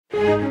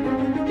The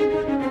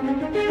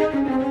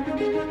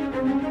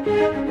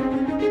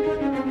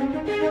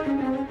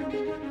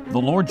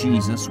Lord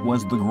Jesus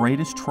was the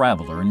greatest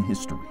traveler in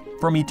history.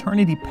 From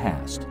eternity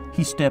past,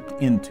 He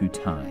stepped into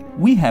time.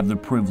 We have the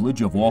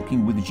privilege of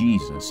walking with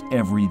Jesus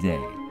every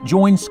day.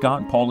 Join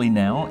Scott Pauley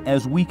now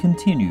as we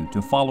continue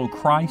to follow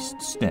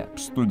Christ's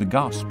steps through the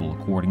Gospel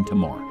according to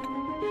Mark.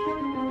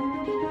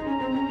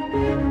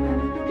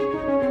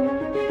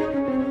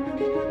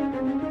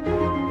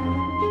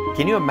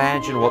 Can you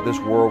imagine what this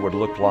world would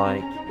look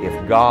like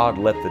if God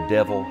let the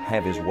devil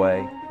have his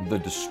way, the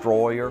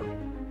destroyer?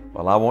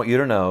 Well, I want you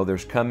to know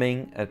there's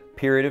coming a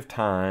period of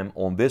time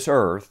on this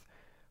earth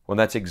when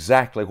that's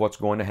exactly what's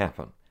going to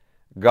happen.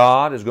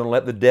 God is going to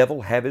let the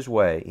devil have his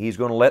way. He's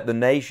going to let the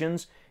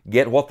nations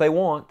get what they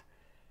want.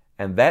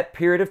 And that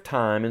period of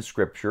time in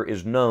Scripture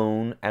is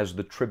known as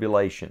the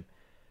Tribulation.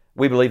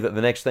 We believe that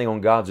the next thing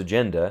on God's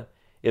agenda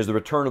is the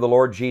return of the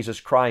Lord Jesus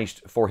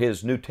Christ for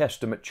His New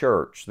Testament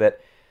church, that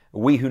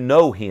we who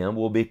know Him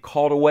will be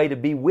called away to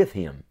be with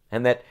Him,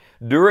 and that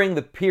during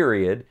the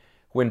period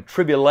when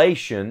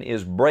tribulation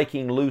is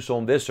breaking loose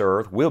on this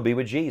earth, we'll be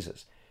with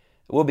Jesus.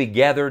 We'll be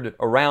gathered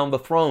around the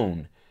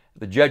throne,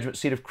 the judgment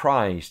seat of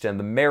Christ, and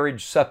the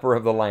marriage supper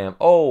of the Lamb.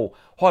 Oh,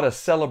 what a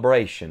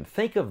celebration.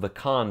 Think of the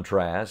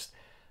contrast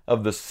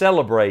of the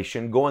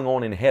celebration going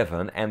on in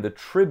heaven and the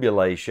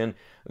tribulation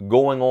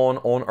going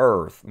on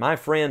earth. My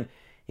friend,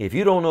 if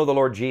you don't know the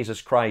Lord Jesus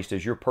Christ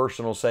as your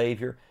personal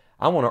Savior,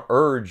 I want to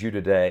urge you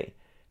today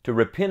to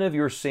repent of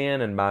your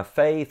sin, and by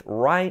faith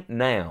right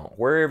now,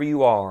 wherever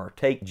you are,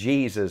 take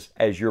Jesus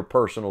as your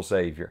personal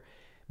Savior.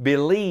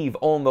 Believe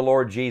on the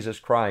Lord Jesus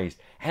Christ,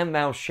 and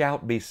thou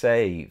shalt be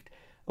saved.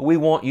 We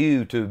want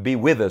you to be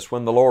with us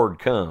when the Lord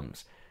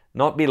comes,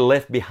 not be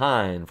left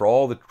behind for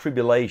all the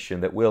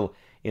tribulation that will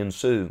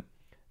ensue.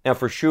 Now,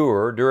 for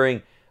sure,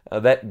 during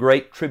that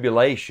great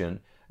tribulation,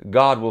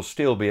 God will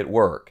still be at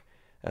work.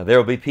 There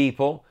will be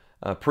people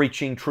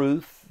preaching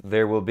truth.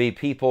 There will be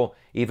people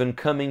even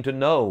coming to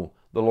know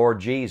the Lord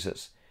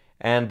Jesus.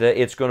 And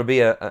it's going to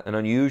be an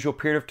unusual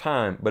period of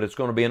time, but it's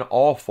going to be an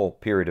awful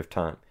period of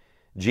time.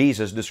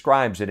 Jesus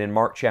describes it in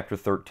Mark chapter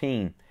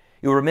 13.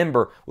 You'll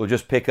remember, we'll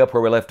just pick up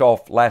where we left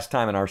off last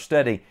time in our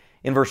study.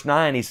 In verse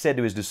 9, He said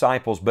to His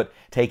disciples, "But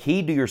take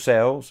heed to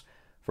yourselves,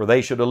 for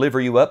they shall deliver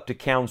you up to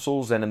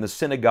councils, and in the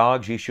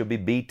synagogues ye shall be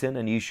beaten,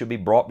 and ye shall be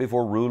brought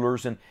before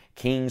rulers and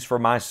kings for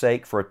my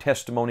sake, for a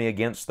testimony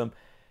against them.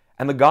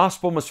 And the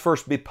gospel must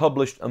first be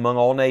published among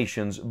all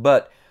nations.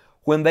 But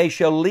when they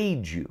shall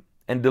lead you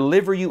and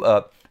deliver you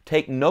up,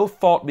 take no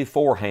thought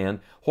beforehand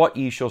what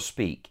ye shall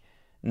speak.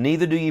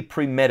 Neither do ye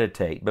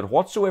premeditate, but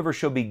whatsoever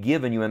shall be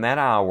given you in that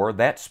hour,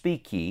 that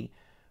speak ye.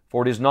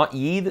 For it is not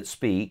ye that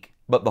speak,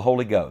 but the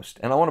Holy Ghost."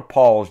 And I want to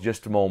pause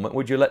just a moment.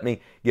 Would you let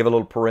me give a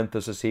little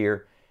parenthesis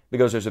here?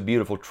 Because there's a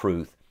beautiful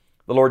truth.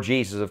 The Lord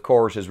Jesus, of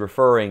course, is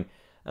referring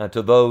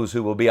to those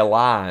who will be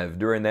alive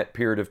during that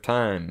period of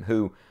time,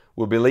 who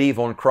will believe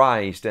on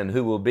Christ and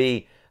who will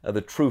be the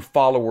true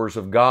followers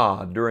of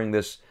God during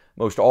this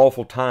most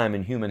awful time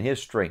in human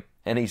history.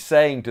 And He's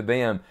saying to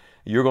them,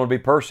 you're going to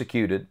be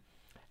persecuted,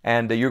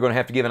 and you're going to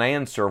have to give an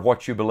answer of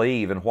what you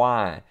believe and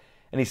why.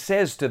 And He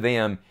says to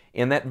them,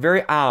 in that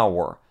very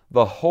hour,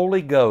 the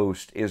Holy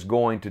Ghost is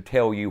going to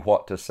tell you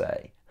what to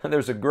say. And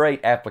there's a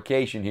great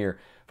application here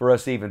for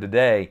us even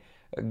today.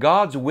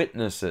 God's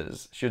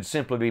witnesses should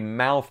simply be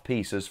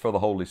mouthpieces for the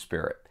Holy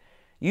Spirit.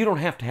 You don't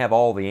have to have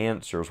all the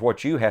answers.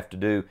 What you have to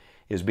do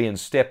is be in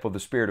step with the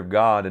Spirit of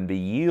God and be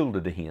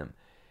yielded to Him.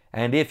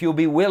 And if you'll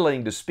be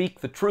willing to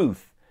speak the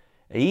truth,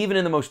 even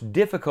in the most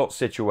difficult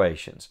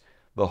situations,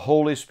 the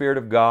Holy Spirit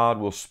of God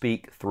will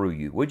speak through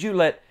you. Would you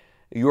let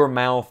your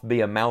mouth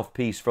be a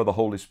mouthpiece for the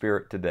Holy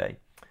Spirit today?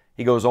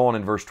 He goes on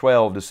in verse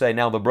 12 to say,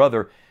 "Now the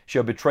brother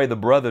shall betray the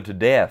brother to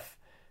death,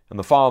 and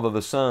the father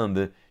the son.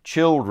 The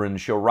children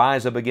shall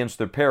rise up against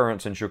their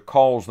parents and shall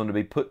cause them to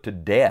be put to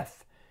death.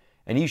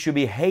 And ye shall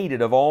be hated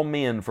of all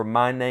men for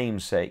my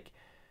name's sake.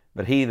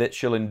 But he that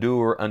shall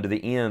endure unto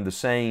the end, the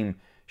same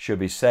shall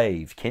be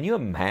saved." Can you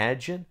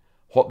imagine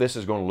what this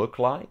is going to look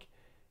like?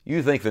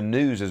 You think the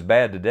news is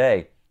bad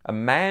today.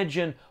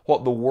 Imagine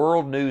what the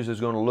world news is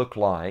going to look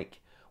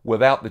like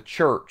without the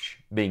church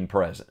being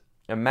present.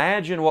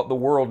 Imagine what the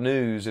world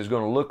news is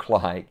going to look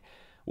like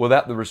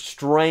without the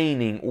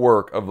restraining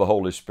work of the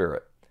Holy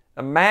Spirit.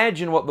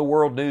 Imagine what the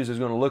world news is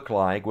going to look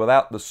like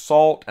without the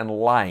salt and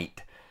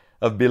light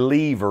of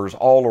believers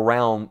all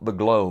around the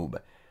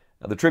globe.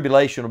 Now, the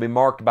tribulation will be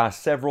marked by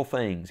several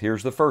things.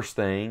 Here's the first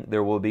thing: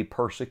 there will be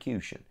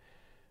persecution.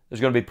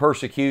 There's going to be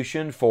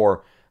persecution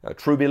for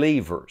true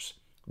believers,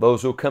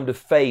 those who will come to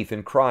faith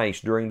in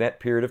Christ during that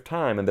period of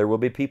time, and there will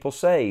be people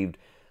saved,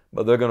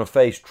 but they're going to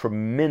face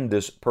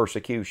tremendous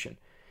persecution.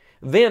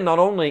 Then not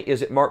only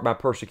is it marked by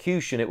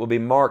persecution, it will be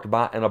marked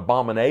by an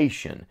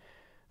abomination.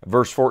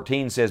 Verse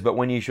 14 says, "But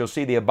when ye shall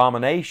see the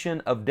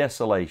abomination of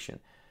desolation,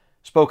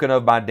 spoken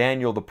of by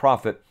Daniel the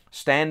prophet,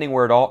 standing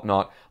where it ought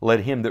not,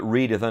 let him that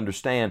readeth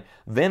understand.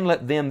 Then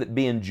let them that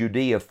be in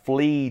Judea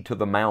flee to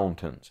the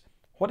mountains."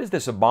 What is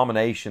this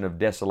abomination of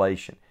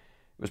desolation?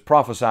 It was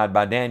prophesied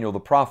by Daniel the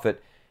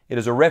prophet It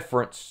is a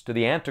reference to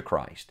the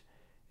Antichrist.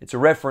 It's a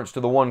reference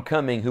to the one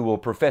coming who will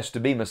profess to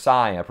be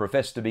Messiah,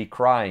 profess to be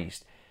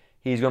Christ.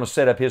 He's going to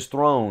set up His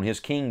throne, His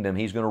kingdom.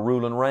 He's going to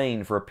rule and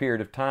reign for a period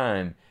of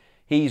time.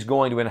 He's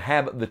going to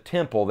inhabit the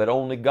temple that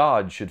only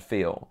God should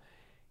fill.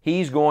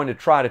 He's going to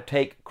try to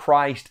take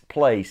Christ's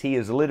place. He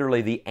is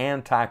literally the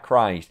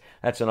Antichrist.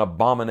 That's an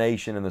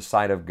abomination in the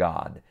sight of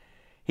God.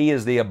 He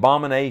is the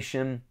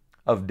abomination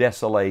of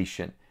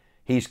desolation.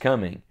 He's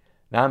coming.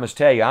 Now I must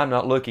tell you, I'm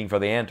not looking for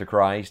the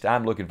Antichrist.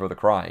 I'm looking for the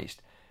Christ.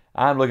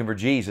 I'm looking for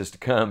Jesus to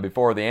come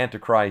before the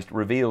Antichrist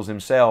reveals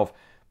Himself.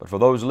 But for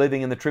those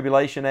living in the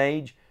tribulation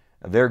age,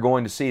 they're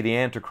going to see the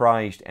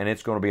Antichrist, and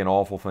it's going to be an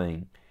awful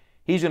thing.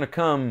 He's going to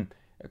come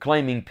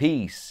claiming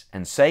peace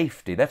and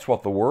safety. That's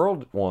what the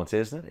world wants,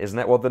 isn't it? Isn't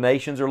that what the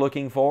nations are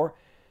looking for?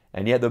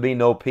 And yet there'll be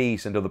no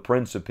peace until the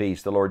Prince of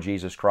Peace, the Lord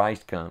Jesus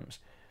Christ, comes.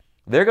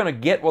 They're going to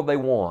get what they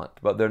want,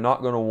 but they're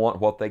not going to want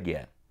what they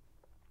get.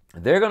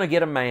 They're going to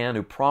get a man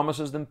who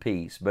promises them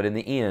peace, but in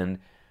the end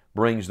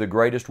brings the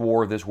greatest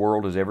war this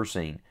world has ever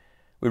seen.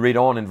 We read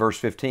on in verse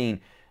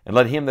 15, "And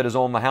let him that is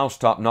on the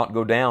housetop not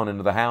go down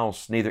into the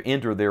house, neither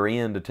enter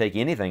therein to take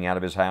anything out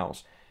of his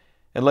house.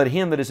 And let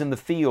him that is in the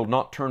field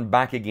not turn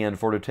back again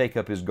for to take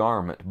up his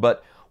garment.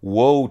 But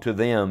woe to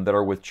them that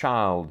are with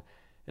child,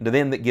 and to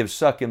them that give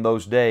suck in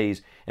those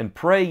days. And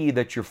pray ye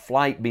that your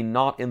flight be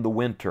not in the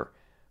winter.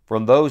 For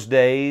in those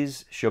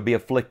days shall be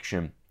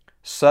affliction,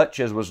 such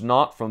as was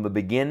not from the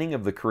beginning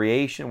of the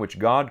creation which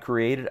God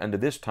created unto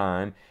this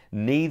time,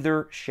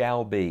 neither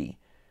shall be."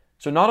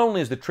 So not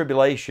only is the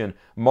tribulation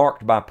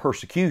marked by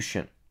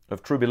persecution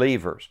of true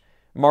believers,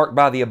 marked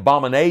by the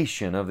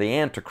abomination of the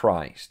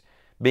Antichrist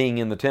being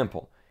in the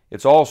temple,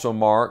 it's also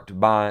marked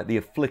by the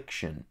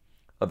affliction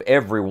of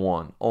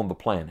everyone on the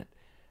planet.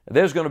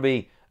 There's going to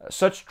be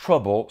such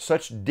trouble,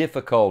 such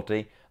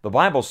difficulty, the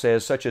Bible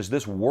says, such as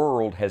this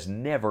world has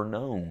never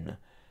known.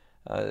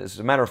 As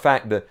a matter of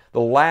fact, the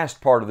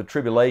last part of the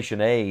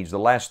tribulation age, the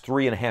last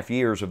 3.5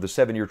 years of the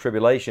 7-year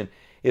tribulation,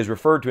 is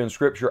referred to in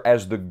Scripture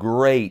as the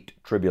Great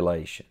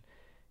Tribulation.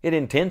 It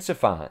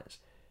intensifies.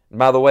 And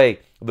by the way,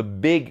 the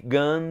big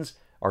guns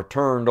are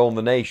turned on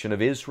the nation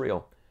of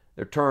Israel.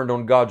 They're turned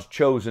on God's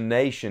chosen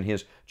nation,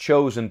 His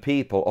chosen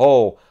people.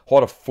 Oh,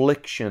 what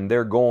affliction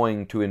they're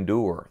going to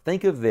endure.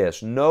 Think of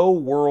this. No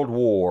world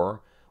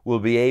war will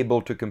be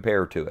able to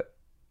compare to it.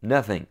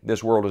 Nothing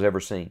this world has ever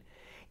seen.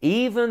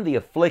 Even the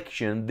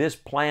affliction this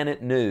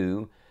planet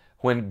knew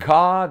when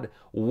God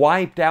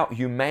wiped out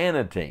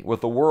humanity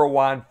with the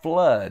worldwide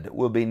flood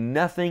will be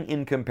nothing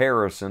in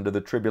comparison to the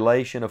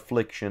tribulation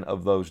affliction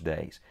of those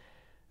days.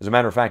 As a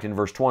matter of fact, in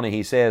verse 20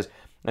 He says,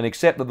 "And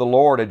except that the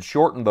Lord had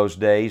shortened those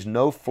days,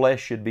 no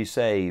flesh should be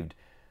saved.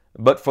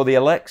 But for the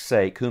elect's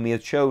sake, whom He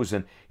hath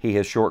chosen, He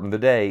has shortened the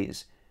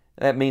days."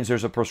 That means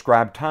there's a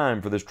prescribed time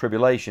for this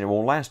tribulation. It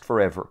won't last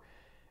forever.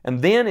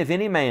 "And then if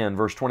any man,"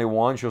 verse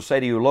 21, "shall say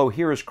to you, Lo,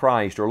 here is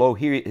Christ, or Lo,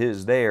 here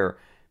is there,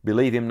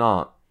 believe him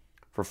not.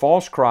 For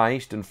false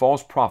Christ and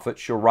false prophets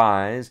shall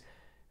rise,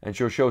 and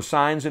shall show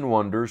signs and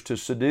wonders, to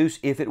seduce,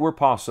 if it were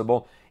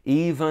possible,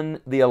 even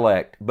the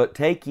elect. But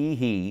take ye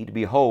heed,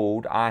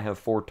 behold, I have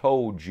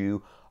foretold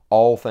you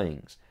all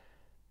things."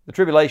 The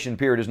tribulation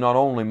period is not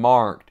only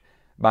marked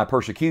by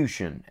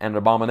persecution and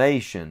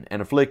abomination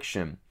and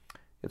affliction,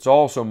 it's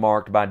also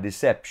marked by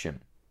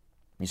deception.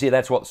 You see,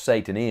 that's what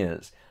Satan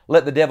is.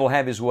 Let the devil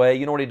have his way.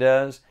 You know what he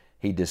does?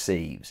 He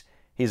deceives.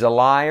 He's a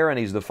liar, and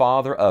he's the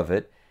father of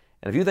it.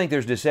 And if you think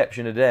there's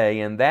deception today,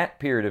 in that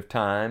period of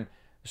time,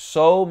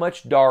 so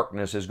much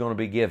darkness is going to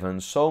be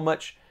given, so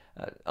much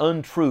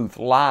untruth,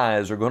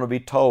 lies are going to be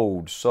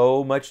told,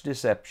 so much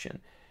deception.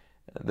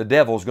 The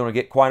devil's going to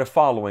get quite a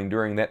following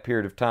during that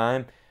period of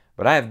time.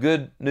 But I have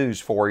good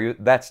news for you.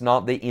 That's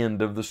not the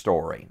end of the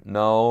story.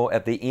 No,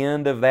 at the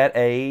end of that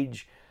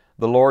age,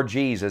 the Lord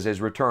Jesus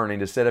is returning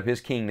to set up His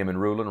kingdom and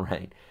rule and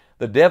reign.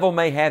 The devil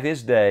may have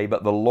his day,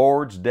 but the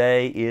Lord's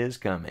day is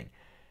coming.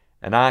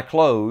 And I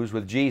close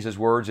with Jesus'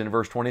 words in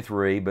verse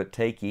 23, "But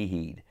take ye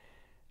heed."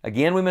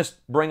 Again, we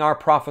must bring our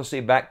prophecy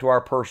back to our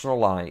personal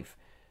life.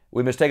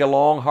 We must take a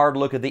long, hard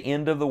look at the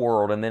end of the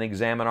world and then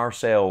examine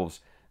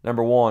ourselves.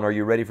 Number one, are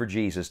you ready for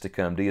Jesus to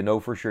come? Do you know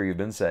for sure you've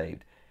been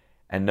saved?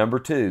 And number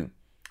two,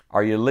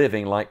 are you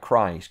living like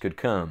Christ could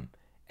come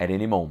at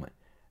any moment?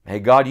 May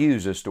God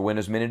use us to win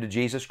as many to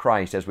Jesus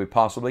Christ as we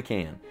possibly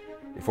can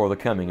before the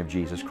coming of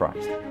Jesus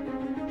Christ.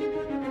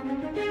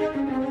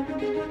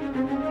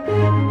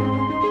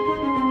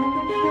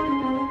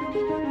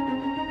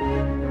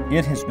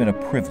 It has been a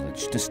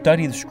privilege to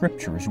study the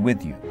Scriptures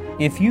with you.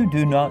 If you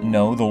do not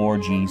know the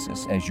Lord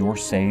Jesus as your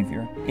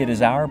Savior, it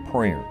is our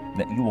prayer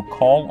that you will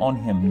call on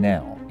Him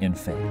now in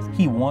faith.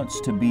 He wants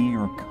to be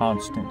your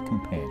constant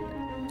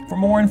companion. For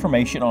more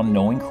information on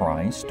knowing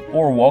Christ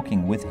or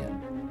walking with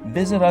Him,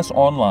 visit us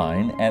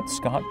online at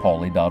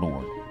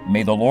scottpauley.org.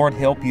 May the Lord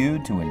help you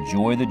to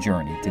enjoy the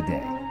journey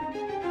today.